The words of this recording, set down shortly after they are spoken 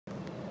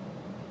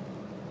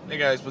Hey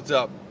guys, what's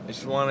up? I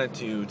just wanted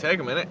to take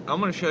a minute. I'm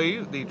going to show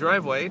you the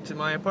driveway to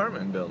my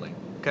apartment building.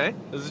 Okay?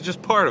 This is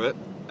just part of it.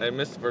 I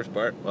missed the first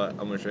part, but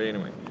I'm going to show you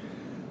anyway.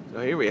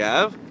 So here we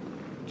have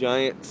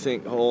giant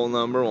sinkhole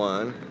number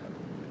 1.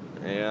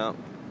 Yeah.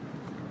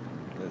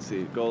 Let's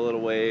see, go a little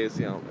ways.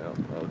 Yeah,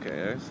 okay,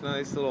 there's a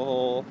nice little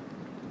hole.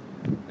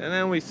 And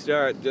then we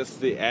start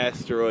just the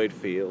asteroid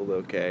field,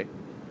 okay?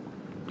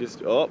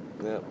 Just, oh,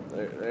 yeah,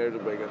 there's a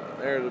big one.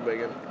 There's a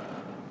big one.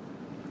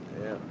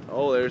 Yeah.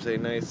 Oh, there's a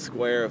nice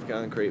square of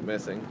concrete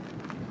missing.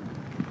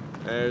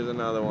 There's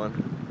another one.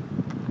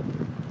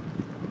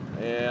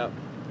 Yeah.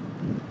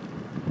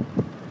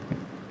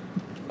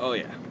 Oh,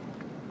 yeah.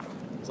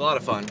 It's a lot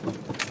of fun.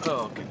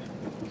 Oh, okay.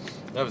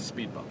 That was a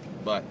speed bump.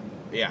 But,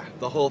 yeah,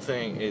 the whole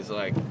thing is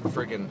like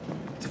freaking,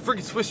 it's a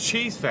freaking Swiss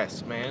cheese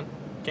fest, man.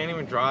 Can't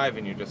even drive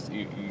and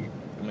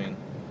I mean,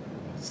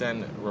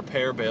 send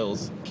repair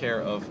bills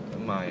care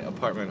of my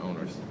apartment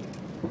owners.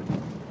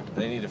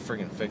 They need to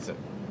freaking fix it.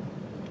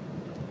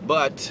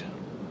 But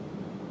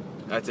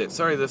that's it.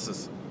 Sorry this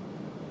is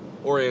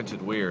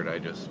oriented weird.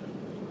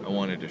 I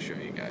wanted to show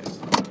you guys.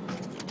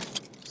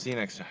 See you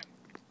next time.